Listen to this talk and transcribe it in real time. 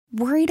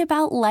Worried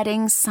about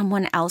letting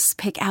someone else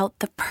pick out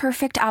the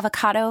perfect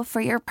avocado for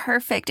your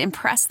perfect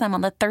impress them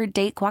on the third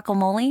date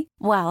guacamole?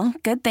 Well,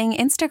 good thing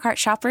Instacart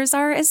shoppers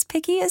are as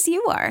picky as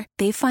you are.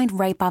 They find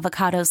ripe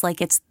avocados like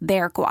it's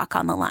their guac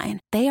on the line.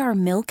 They are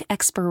milk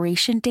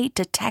expiration date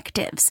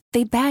detectives.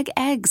 They bag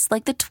eggs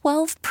like the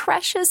 12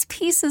 precious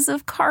pieces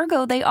of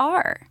cargo they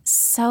are.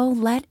 So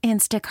let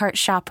Instacart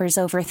shoppers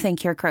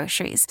overthink your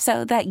groceries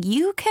so that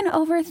you can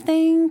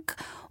overthink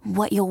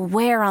what you'll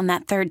wear on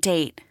that third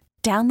date.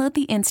 Download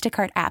the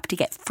Instacart app to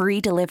get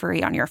free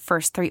delivery on your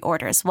first 3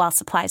 orders while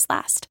supplies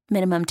last.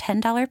 Minimum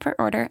 $10 per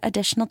order.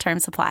 Additional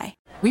terms apply.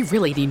 We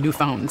really need new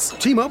phones.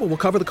 T-Mobile will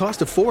cover the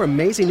cost of 4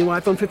 amazing new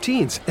iPhone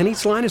 15s, and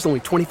each line is only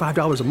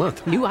 $25 a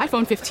month. New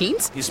iPhone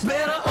 15s? It's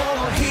better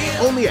over here.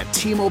 Only at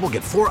T-Mobile,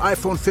 get 4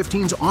 iPhone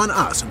 15s on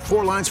us and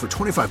 4 lines for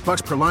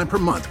 $25 per line per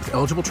month with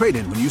eligible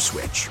trade-in when you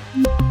switch.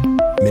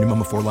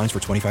 Minimum of 4 lines for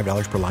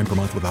 $25 per line per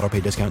month with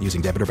autopay discount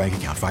using debit or bank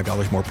account.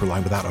 $5 more per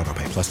line without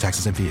autopay, plus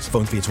taxes and fees.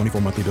 Phone fee at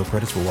 24 monthly bill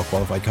credits for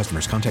well-qualified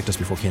customers. Contact us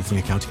before canceling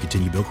account to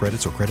continue bill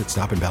credits or credit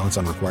stop and balance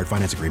on required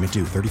finance agreement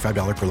due.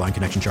 $35 per line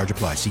connection charge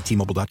applies. See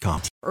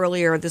T-Mobile.com.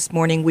 Earlier this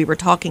morning, we were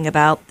talking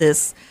about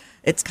this.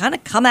 It's kind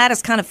of come at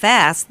us kind of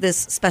fast, this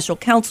special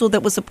counsel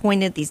that was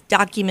appointed, these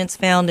documents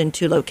found in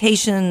 2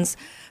 locations.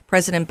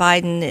 President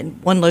Biden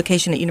in one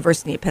location at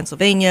University of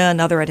Pennsylvania,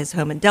 another at his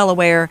home in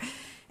Delaware.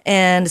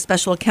 And a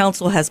special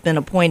counsel has been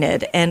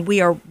appointed. And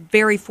we are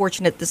very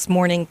fortunate this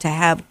morning to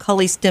have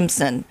Cully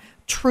Stimson,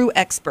 true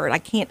expert. I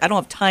don't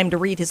have time to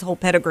read his whole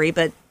pedigree,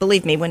 but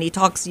believe me, when he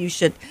talks, you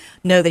should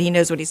know that he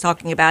knows what he's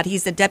talking about.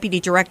 He's the deputy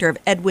director of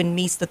Edwin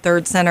Meese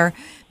III Center,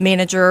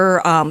 manager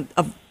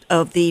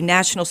of the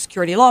National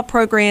Security Law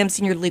Program,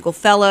 senior legal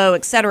fellow,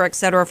 et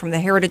cetera, from the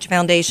Heritage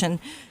Foundation.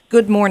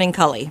 Good morning,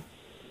 Cully.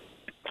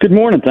 Good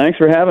morning. Thanks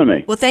for having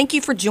me. Well, thank you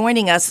for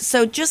joining us.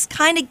 So just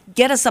kind of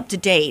get us up to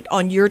date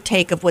on your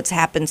take of what's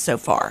happened so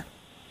far.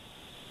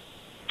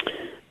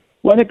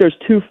 Well, I think there's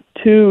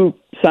two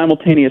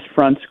simultaneous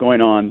fronts going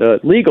on. The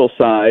legal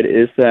side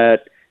is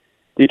that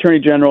the Attorney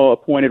General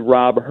appointed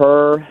Rob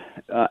Hur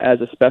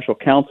as a special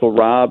counsel.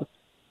 Rob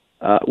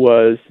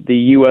was the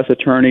U.S.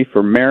 Attorney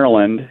for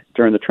Maryland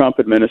during the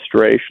Trump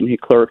administration. He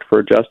clerked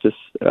for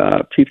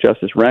Chief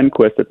Justice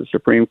Rehnquist at the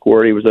Supreme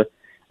Court. He was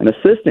an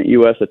assistant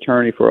U.S.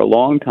 attorney for a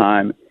long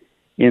time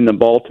in the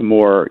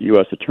Baltimore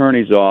U.S.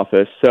 Attorney's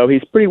Office. So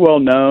he's pretty well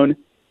known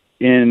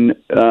in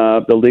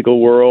the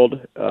legal world.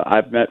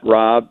 I've met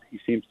Rob.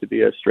 He seems to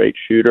be a straight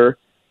shooter.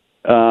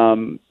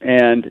 And,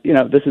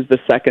 this is the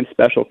second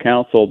special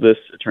counsel this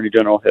Attorney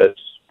General has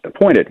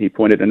appointed. He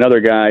appointed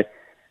another guy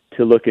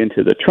to look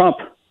into the Trump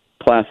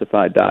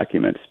classified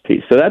documents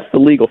piece. So that's the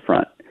legal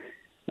front.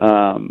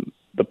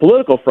 The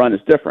political front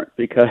is different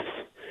because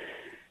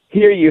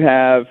here you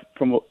have,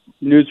 from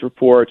news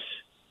reports,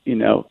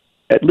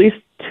 at least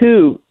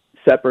 2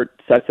 separate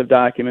sets of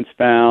documents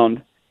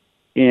found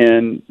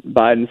in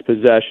Biden's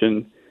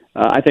possession.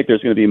 I think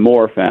there's going to be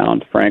more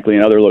found, frankly,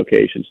 in other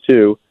locations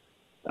too.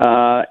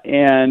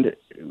 And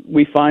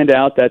we find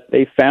out that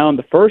they found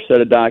the first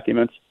set of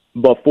documents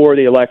before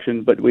the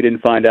election, but we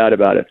didn't find out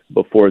about it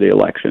before the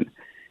election.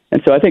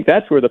 And so I think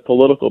that's where the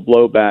political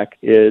blowback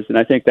is, and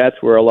I think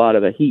that's where a lot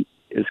of the heat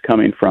is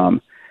coming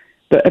from.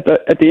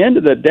 At the end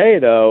of the day,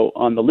 though,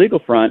 on the legal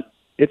front,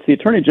 it's the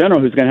Attorney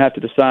General who's going to have to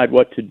decide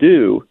what to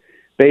do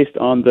based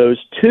on those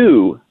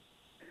 2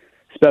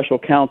 special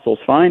counsel's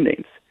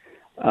findings.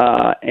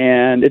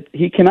 And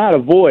he cannot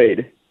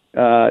avoid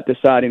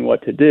deciding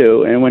what to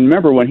do. And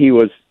remember when he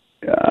was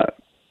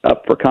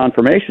up for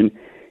confirmation,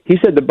 he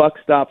said the buck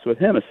stops with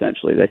him,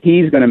 essentially, that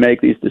he's going to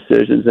make these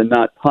decisions and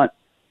not punt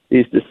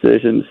these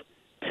decisions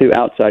to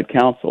outside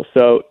counsel.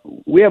 So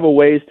we have a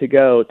ways to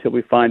go till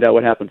we find out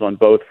what happens on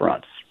both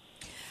fronts.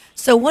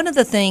 So one of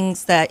the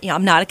things that,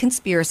 I'm not a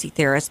conspiracy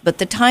theorist, but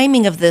the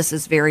timing of this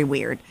is very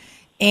weird.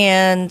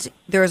 And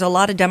there's a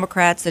lot of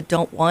Democrats that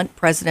don't want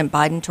President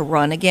Biden to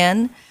run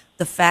again.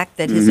 The fact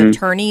that his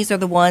attorneys are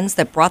the ones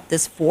that brought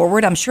this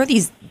forward, I'm sure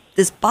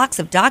this box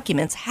of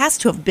documents has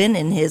to have been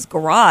in his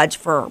garage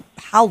for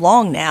how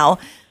long now?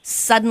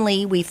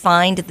 Suddenly we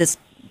find this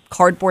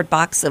cardboard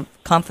box of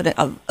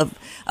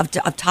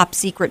top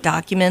secret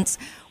documents.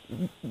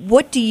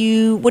 What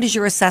is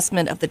your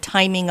assessment of the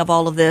timing of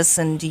all of this,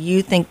 and do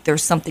you think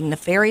there's something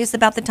nefarious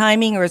about the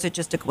timing, or is it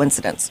just a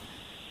coincidence?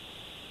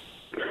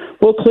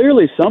 Well,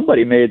 clearly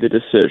somebody made the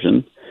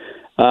decision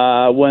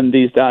when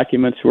these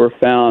documents were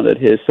found at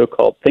his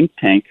so-called think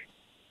tank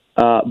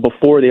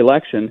before the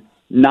election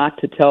not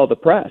to tell the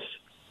press.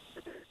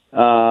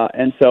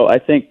 And so I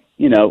think,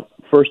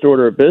 first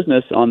order of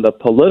business on the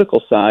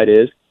political side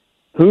is,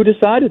 who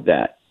decided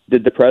that?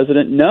 Did the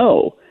president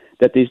know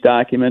that these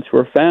documents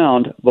were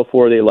found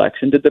before the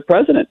election? Did the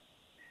president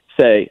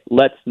say,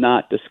 let's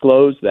not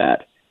disclose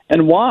that?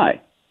 And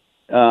why?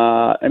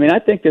 I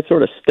think it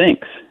sort of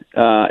stinks.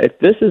 If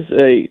this is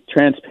a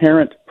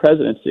transparent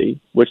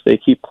presidency, which they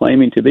keep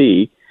claiming to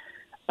be,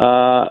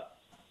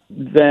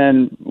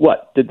 then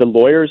what? Did the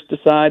lawyers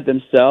decide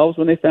themselves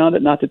when they found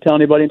it not to tell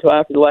anybody until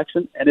after the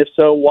election? And if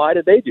so, why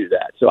did they do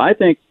that? So I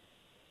think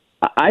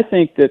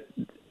that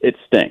it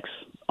stinks.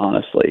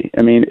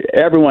 I mean,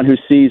 everyone who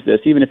sees this,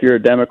 even if you're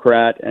a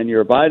Democrat and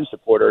you're a Biden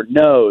supporter,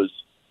 knows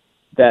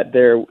that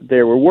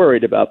they were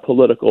worried about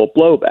political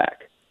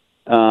blowback.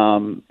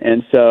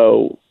 And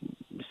so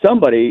some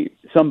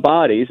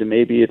bodies, and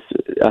maybe it's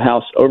a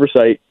House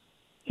oversight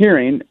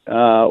hearing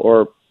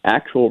or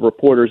actual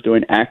reporters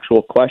doing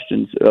actual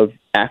questions of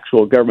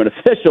actual government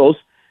officials,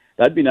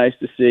 that'd be nice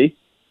to see,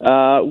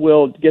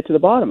 will get to the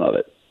bottom of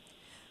it.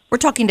 We're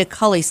talking to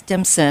Cully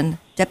Stimson,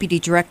 Deputy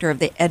Director of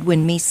the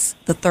Edwin Meese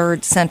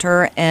III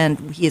Center,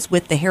 and he is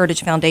with the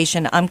Heritage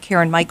Foundation. I'm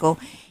Karen Michael,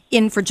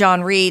 in for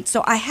John Reed.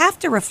 So I have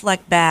to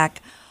reflect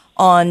back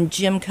on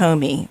Jim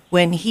Comey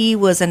when he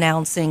was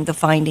announcing the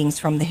findings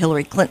from the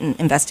Hillary Clinton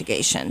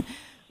investigation,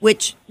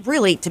 which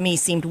really, to me,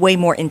 seemed way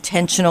more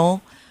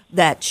intentional,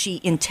 that she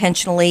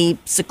intentionally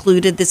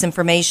secluded this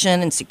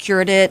information and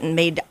secured it and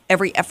made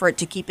every effort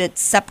to keep it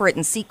separate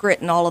and secret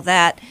and all of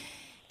that.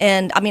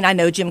 And I mean, I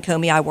know Jim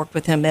Comey. I worked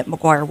with him at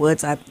McGuire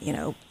Woods. I,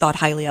 thought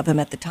highly of him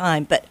at the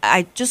time. But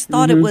I just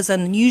thought it was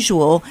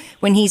unusual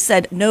when he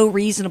said no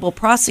reasonable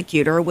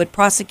prosecutor would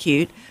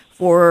prosecute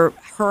for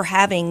her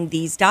having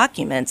these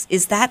documents.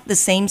 Is that the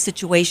same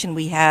situation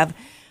we have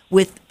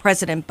with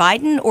President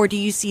Biden, or do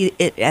you see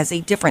it as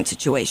a different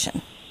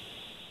situation?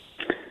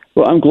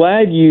 Well, I'm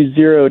glad you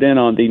zeroed in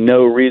on the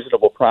no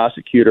reasonable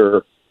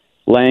prosecutor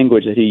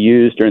language that he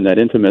used during that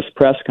infamous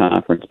press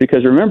conference,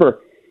 because remember,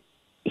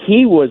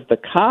 he was the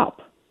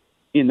cop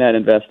in that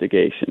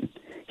investigation.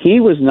 He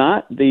was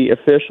not the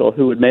official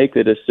who would make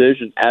the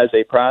decision as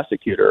a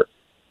prosecutor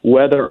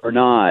whether or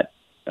not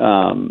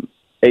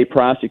a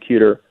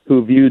prosecutor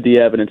who viewed the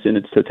evidence in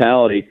its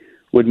totality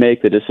would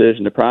make the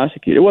decision to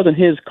prosecute. It wasn't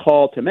his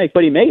call to make,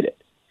 but he made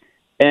it.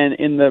 And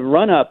in the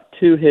run-up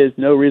to his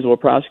no reasonable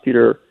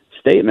prosecutor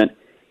statement,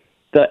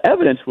 the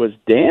evidence was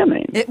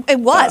damning.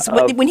 It was.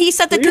 When he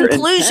said the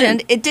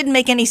conclusion, it didn't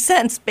make any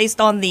sense based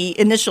on the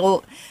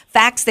initial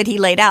facts that he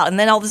laid out. And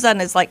then all of a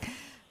sudden it's like,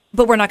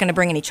 but we're not going to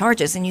bring any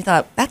charges. And you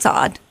thought, that's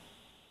odd.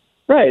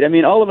 Right. I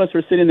mean, all of us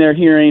were sitting there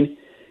hearing,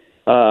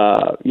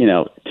 to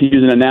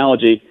use an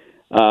analogy,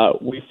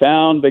 we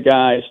found the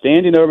guy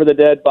standing over the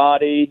dead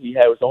body. He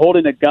was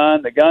holding a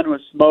gun. The gun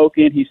was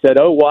smoking. He said,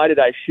 "Oh, why did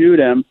I shoot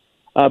him?"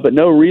 But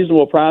no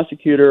reasonable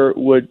prosecutor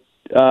would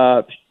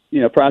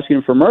prosecute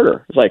him for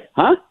murder. It's like,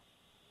 huh?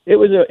 It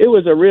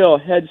was a real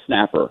head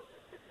snapper.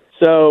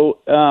 So,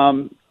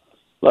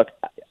 look,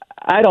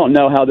 I don't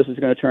know how this is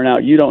going to turn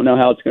out. You don't know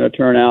how it's going to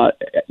turn out.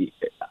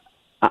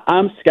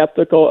 I'm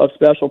skeptical of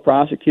special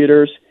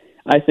prosecutors.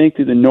 I think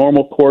through the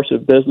normal course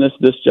of business,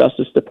 this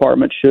Justice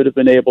Department should have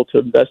been able to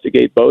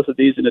investigate both of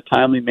these in a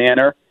timely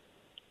manner.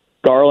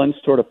 Garland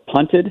sort of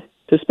punted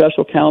to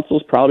special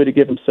counsels, probably to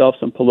give himself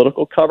some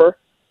political cover.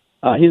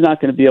 He's not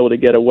going to be able to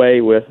get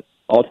away with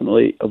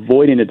ultimately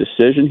avoiding a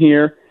decision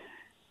here.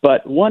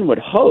 But one would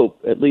hope,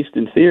 at least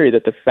in theory,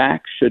 that the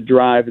facts should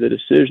drive the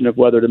decision of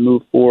whether to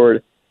move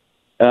forward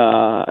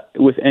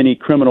with any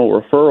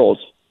criminal referrals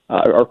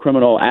or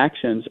criminal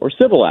actions or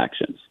civil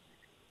actions.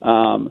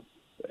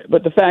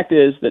 But the fact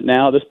is that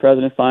now this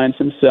president finds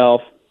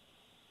himself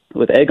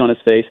with egg on his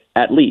face,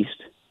 at least,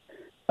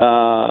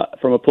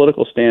 from a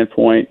political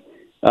standpoint,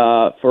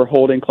 for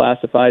holding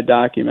classified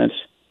documents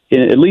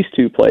in at least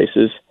two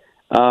places,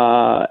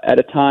 at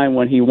a time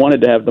when he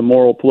wanted to have the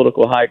moral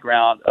political high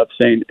ground of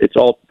saying it's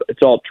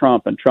all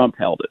Trump, and Trump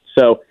held it.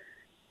 So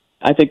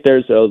I think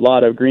there's a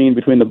lot of green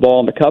between the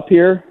ball and the cup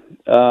here,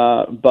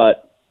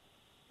 but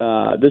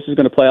this is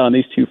going to play out on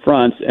these two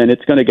fronts, and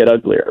it's going to get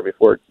uglier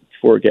before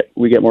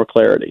we get more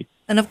clarity.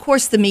 And of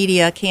course, the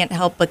media can't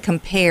help but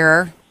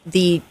compare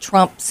the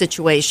Trump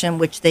situation,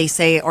 which they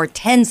say are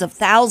tens of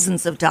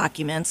thousands of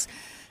documents,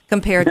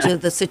 compared to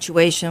the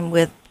situation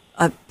with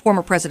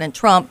former President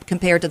Trump,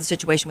 compared to the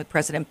situation with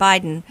President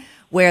Biden,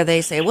 where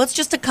they say, well, it's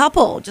just a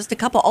couple.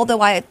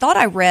 Although I thought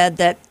I read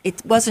that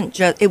it wasn't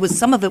just, it was,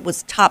 some of it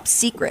was top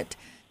secret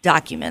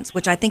documents,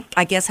 which I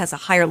guess has a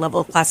higher level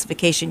of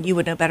classification. You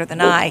would know better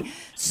than I.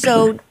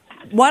 So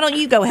why don't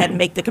you go ahead and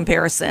make the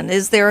comparison?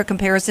 Is there a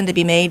comparison to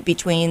be made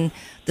between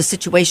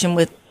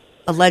the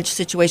alleged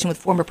situation with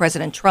former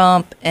President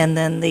Trump and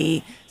then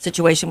the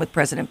situation with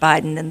President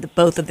Biden and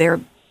both of their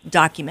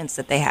documents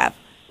that they have?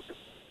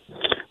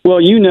 Well,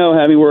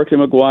 having worked at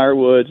McGuire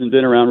Woods and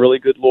been around really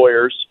good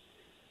lawyers,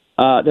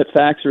 that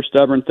facts are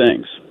stubborn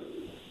things.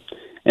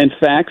 And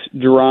facts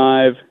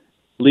drive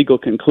legal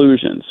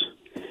conclusions.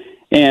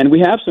 And we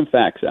have some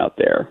facts out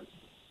there.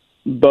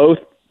 Both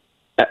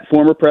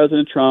former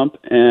President Trump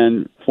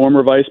and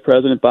former Vice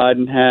President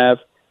Biden have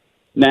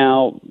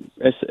now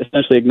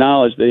essentially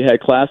acknowledged they had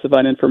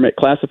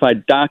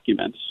classified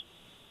documents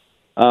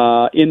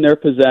in their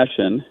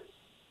possession.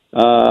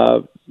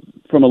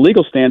 From a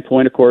legal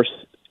standpoint, of course,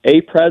 a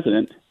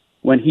president,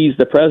 when he's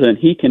the president,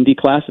 he can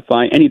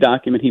declassify any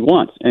document he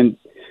wants. And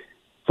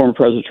former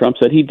President Trump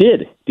said he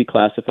did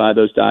declassify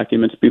those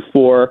documents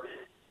before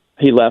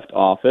he left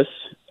office.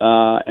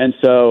 And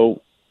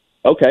so,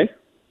 okay,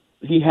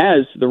 he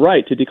has the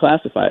right to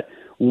declassify it.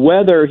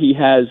 Whether he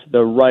has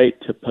the right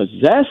to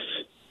possess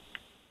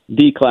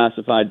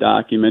declassified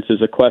documents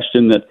is a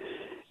question that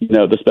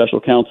the special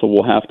counsel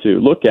will have to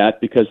look at,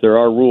 because there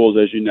are rules,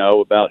 as you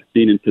know, about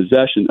being in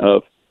possession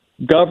of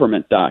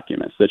government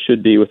documents that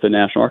should be with the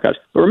National Archives.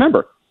 But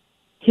remember,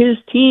 his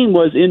team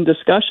was in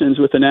discussions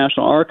with the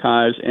National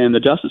Archives and the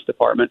Justice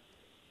Department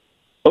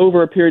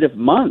over a period of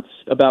months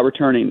about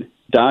returning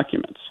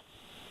documents.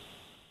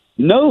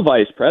 No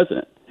vice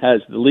president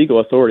has the legal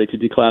authority to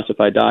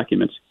declassify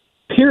documents,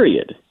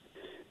 period.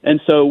 And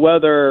so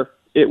whether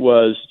it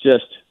was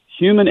just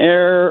human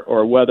error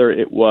or whether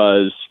it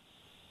was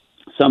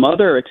some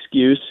other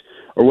excuse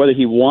or whether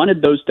he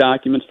wanted those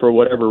documents for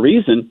whatever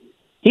reason,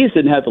 he just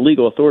didn't have the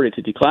legal authority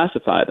to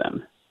declassify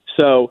them.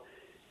 So,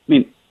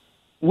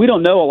 we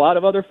don't know a lot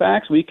of other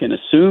facts. We can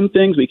assume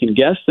things. We can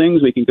guess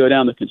things. We can go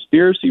down the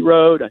conspiracy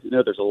road. I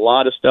know there's a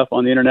lot of stuff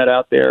on the internet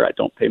out there. I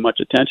don't pay much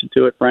attention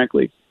to it,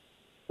 frankly.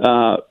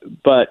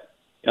 But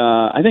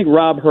I think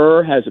Rob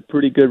Hur has a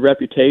pretty good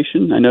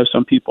reputation. I know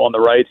some people on the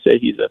right say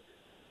he's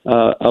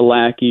a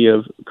lackey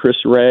of Chris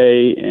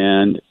Wray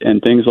and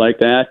things like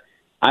that.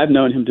 I've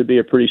known him to be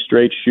a pretty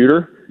straight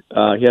shooter.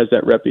 He has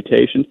that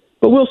reputation.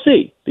 But we'll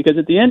see, because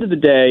at the end of the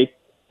day,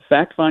 the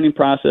fact-finding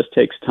process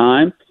takes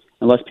time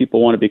unless people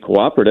want to be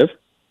cooperative,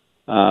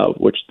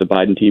 which the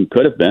Biden team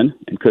could have been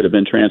and could have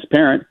been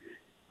transparent.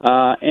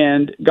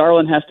 And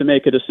Garland has to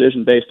make a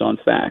decision based on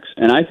facts.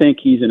 And I think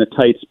he's in a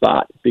tight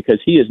spot because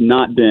he has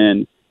not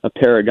been a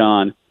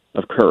paragon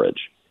of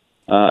courage,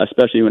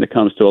 especially when it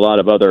comes to a lot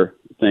of other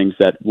things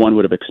that one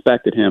would have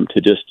expected him to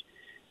just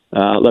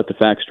let the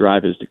facts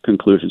drive his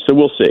conclusion. So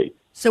we'll see.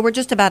 So we're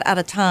just about out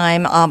of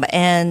time,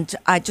 and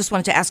I just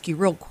wanted to ask you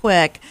real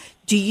quick,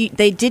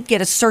 they did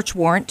get a search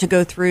warrant to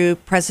go through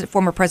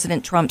former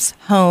President Trump's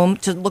home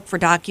to look for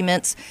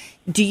documents.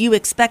 Do you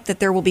expect that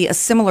there will be a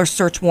similar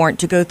search warrant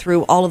to go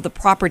through all of the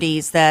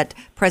properties that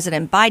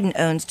President Biden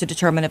owns to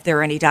determine if there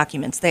are any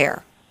documents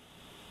there?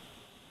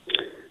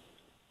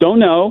 Don't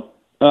know.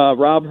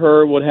 Rob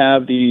Hur would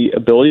have the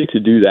ability to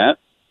do that.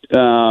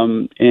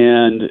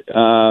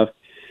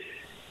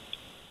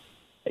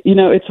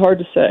 It's hard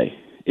to say.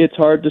 It's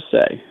hard to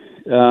say.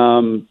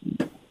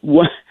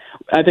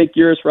 I think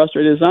you're as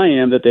frustrated as I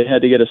am that they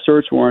had to get a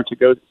search warrant to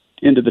go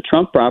into the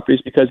Trump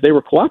properties because they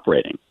were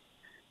cooperating.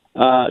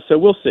 So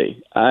we'll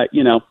see.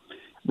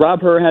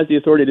 Rob Hur has the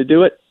authority to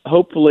do it.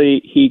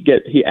 Hopefully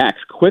he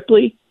acts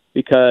quickly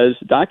because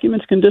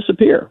documents can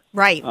disappear.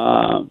 Right.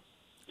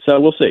 So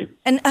we'll see.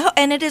 And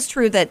it is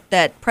true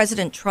that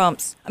President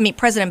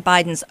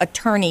Biden's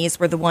attorneys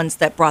were the ones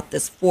that brought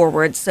this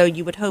forward. So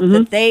you would hope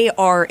that they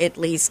are at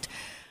least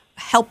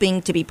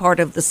helping to be part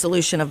of the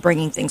solution of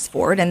bringing things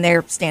forward, and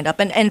their stand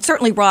up. And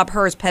certainly Rob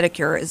Hur's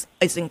pedicure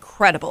is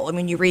incredible. I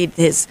mean, you read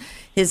his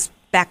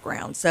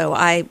background. So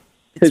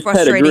it's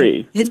frustrating.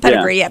 Pedigree. His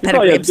pedigree, yeah,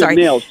 pedigree. I'm sorry,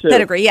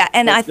 pedigree, yeah.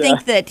 And I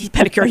think that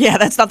pedicure, yeah,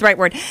 that's not the right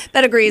word.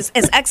 Pedigree is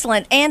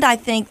excellent, and I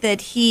think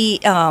that he.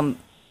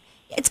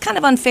 It's kind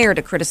of unfair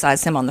to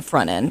criticize him on the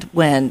front end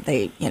when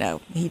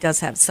he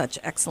does have such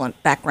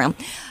excellent background.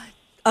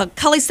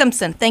 Cully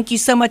Simpson, thank you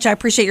so much. I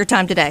appreciate your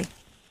time today.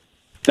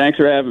 Thanks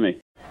for having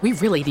me. We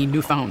really need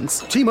new phones.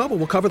 T-Mobile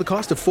will cover the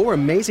cost of 4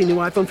 amazing new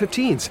iPhone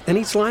 15s, and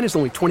each line is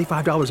only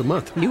 $25 a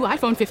month. New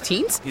iPhone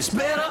 15s? It's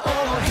better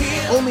over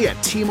here. Only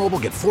at T-Mobile,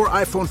 get 4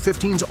 iPhone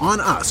 15s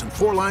on us and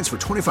 4 lines for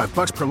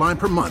 $25 per line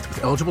per month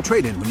with eligible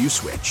trade-in when you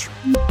switch.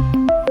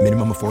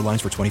 Minimum of 4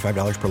 lines for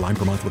 $25 per line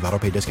per month with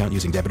autopay discount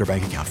using debit or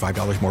bank account.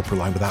 $5 more per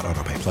line without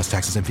autopay, plus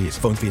taxes and fees.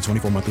 Phone fee at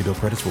 24 monthly bill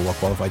credits for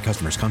well-qualified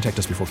customers. Contact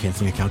us before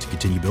canceling account to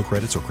continue bill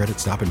credits or credit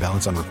stop and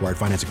balance on required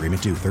finance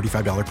agreement due.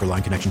 $35 per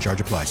line connection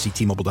charge applies. See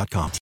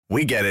T-Mobile.com.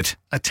 We get it.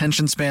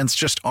 Attention spans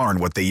just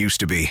aren't what they used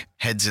to be.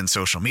 Heads in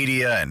social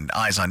media and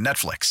eyes on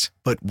Netflix.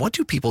 But what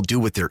do people do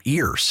with their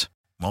ears?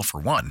 Well,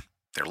 for one,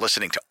 they're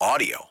listening to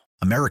audio.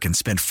 Americans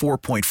spend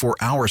 4.4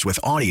 hours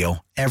with audio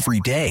every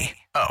day.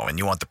 Oh, and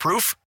you want the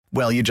proof?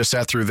 Well, you just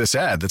sat through this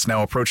ad that's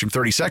now approaching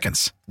 30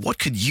 seconds. What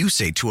could you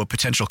say to a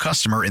potential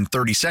customer in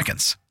 30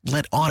 seconds?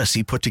 Let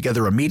Odyssey put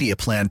together a media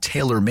plan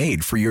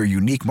tailor-made for your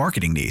unique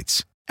marketing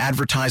needs.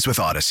 Advertise with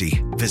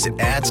Odyssey. Visit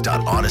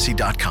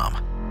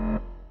ads.odyssey.com.